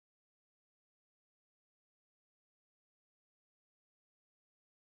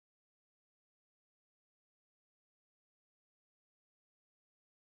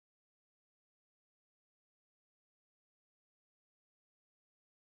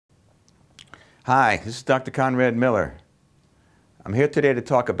Hi, this is Dr. Conrad Miller. I'm here today to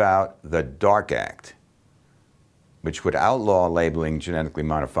talk about the DARK Act, which would outlaw labeling genetically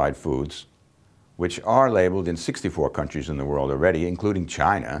modified foods, which are labeled in 64 countries in the world already, including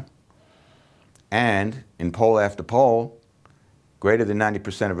China. And in poll after poll, greater than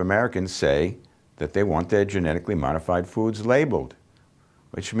 90% of Americans say that they want their genetically modified foods labeled,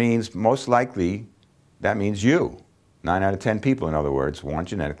 which means most likely that means you. 9 out of 10 people, in other words, want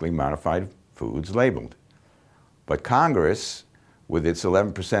genetically modified foods labeled. But Congress, with its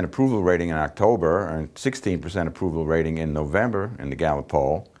 11% approval rating in October and 16% approval rating in November in the Gallup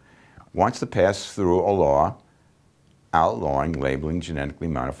Poll, wants to pass through a law outlawing labeling genetically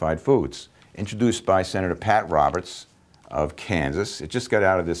modified foods, introduced by Senator Pat Roberts of Kansas. It just got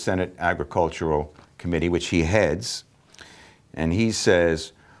out of the Senate Agricultural Committee, which he heads, and he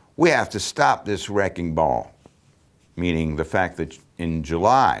says, we have to stop this wrecking ball, meaning the fact that in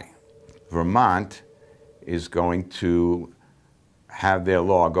July, Vermont is going to have their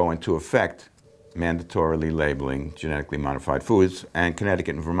law go into effect, mandatorily labeling genetically modified foods, and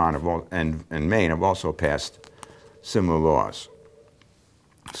Connecticut and Vermont and Maine have also passed similar laws.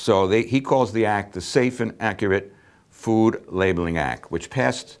 So he calls the act the Safe and Accurate Food Labeling Act, which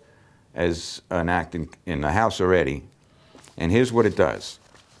passed as an act in the House already. And here's what it does,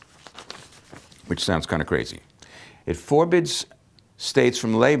 which sounds kind of crazy. It forbids states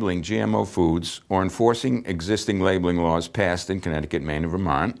from labeling GMO foods or enforcing existing labeling laws passed in Connecticut, Maine, and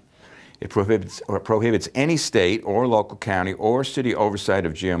Vermont. It prohibits any state or local county or city oversight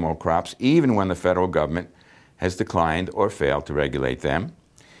of GMO crops, even when the federal government has declined or failed to regulate them.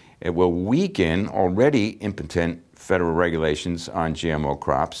 It will weaken already impotent federal regulations on GMO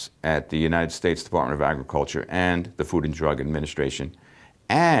crops at the United States Department of Agriculture and the Food and Drug Administration.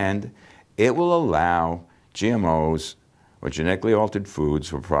 And it will allow GMOs or genetically altered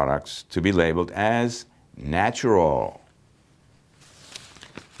foods or products to be labeled as natural.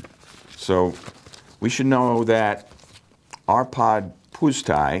 So we should know that Arpad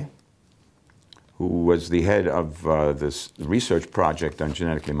Pusztai, who was the head of this research project on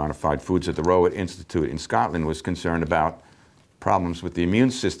genetically modified foods at the Rowett Institute in Scotland, was concerned about problems with the immune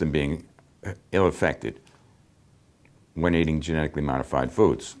system being ill-affected when eating genetically modified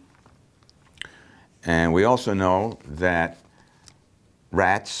foods. And we also know that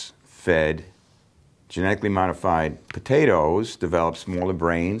rats fed genetically modified potatoes develop smaller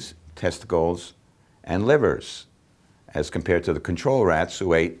brains, testicles, and livers, as compared to the control rats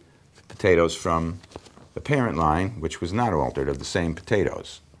who ate potatoes from the parent line, which was not altered, of the same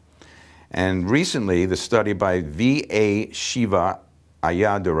potatoes. And recently, the study by V.A. Shiva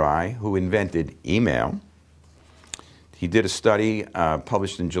Ayyadurai, who invented email, he did a study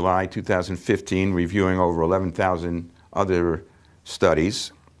published in July 2015 reviewing over 11,000 other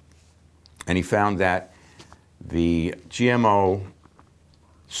studies, and he found that the GMO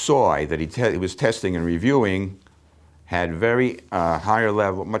soy that he was testing and reviewing had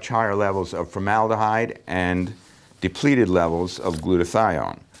much higher levels of formaldehyde and depleted levels of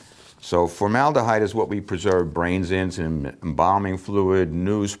glutathione. So formaldehyde is what we preserve brains in. It's in embalming fluid,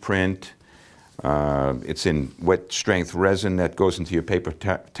 newsprint. It's in wet strength resin that goes into your paper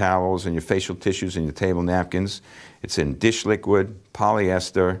towels and your facial tissues and your table napkins. It's in dish liquid,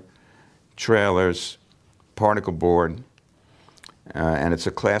 polyester, trailers, particle board, and it's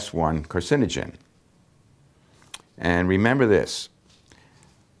a class 1 carcinogen. And remember this,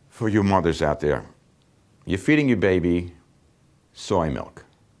 for you mothers out there, you're feeding your baby soy milk.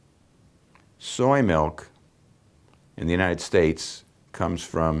 Soy milk in the United States comes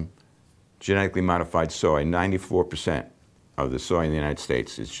from genetically modified soy. 94% of the soy in the United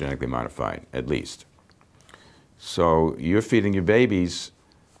States is genetically modified, at least. So you're feeding your babies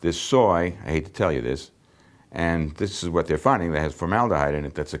this soy, I hate to tell you this, and this is what they're finding, that has formaldehyde in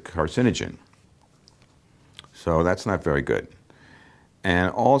it that's a carcinogen. So that's not very good. And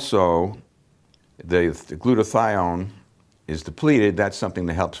also, the glutathione is depleted. That's something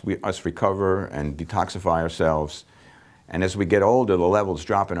that helps us recover and detoxify ourselves. And as we get older, the levels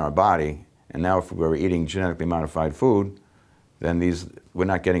drop in our body. And now if we're eating genetically modified food, then we're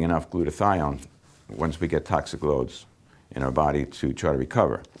not getting enough glutathione once we get toxic loads in our body to try to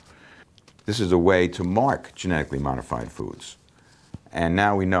recover. This is a way to mark genetically modified foods. And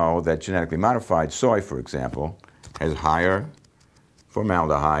now we know that genetically modified soy, for example, has higher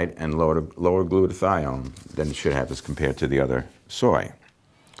formaldehyde and lower glutathione than it should have as compared to the other soy.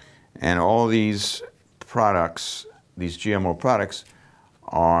 And all these products, these GMO products,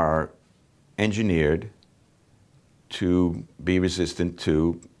 are engineered to be resistant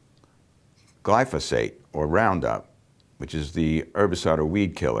to glyphosate or Roundup, which is the herbicide or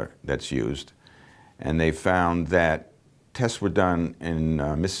weed killer that's used. and they found that tests were done in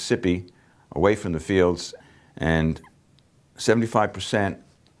Mississippi, away from the fields, and 75%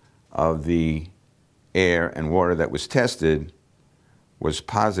 of the air and water that was tested was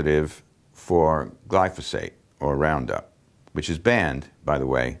positive for glyphosate, or Roundup, which is banned, by the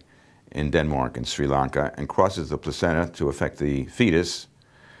way, in Denmark and Sri Lanka, and crosses the placenta to affect the fetus.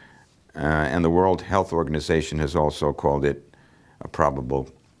 And the World Health Organization has also called it a probable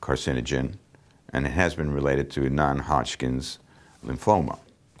carcinogen, and it has been related to non-Hodgkin's lymphoma.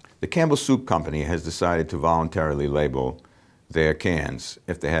 The Campbell Soup Company has decided to voluntarily label their cans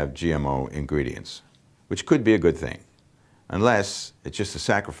if they have GMO ingredients, which could be a good thing, unless it's just a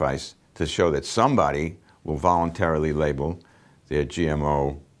sacrifice to show that somebody will voluntarily label their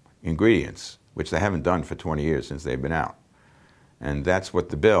GMO ingredients, which they haven't done for 20 years since they've been out. And that's what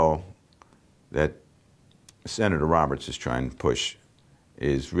the bill that Senator Roberts is trying to push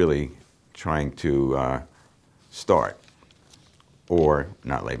is really trying to start, or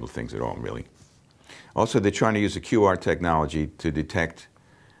not label things at all, really. Also, they're trying to use a QR technology to detect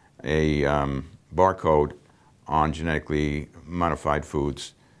a barcode on genetically modified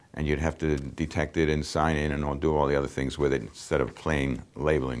foods, and you'd have to detect it and sign in and do all the other things with it instead of plain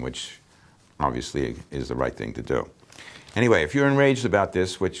labeling, which obviously is the right thing to do. Anyway, if you're enraged about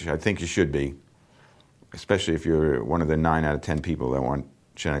this, which I think you should be, especially if you're one of the 9 out of 10 people that want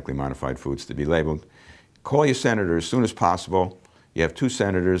genetically modified foods to be labeled, call your senator as soon as possible. You have 2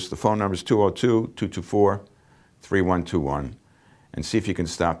 senators. The phone number is 202-224-3121, and see if you can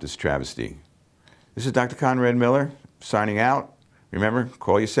stop this travesty. This is Dr. Conrad Miller signing out. Remember,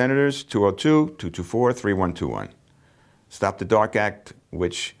 call your senators, 202-224-3121. Stop the DARK Act,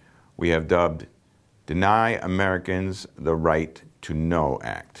 which we have dubbed Deny Americans the Right to Know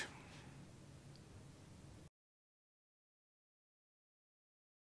Act.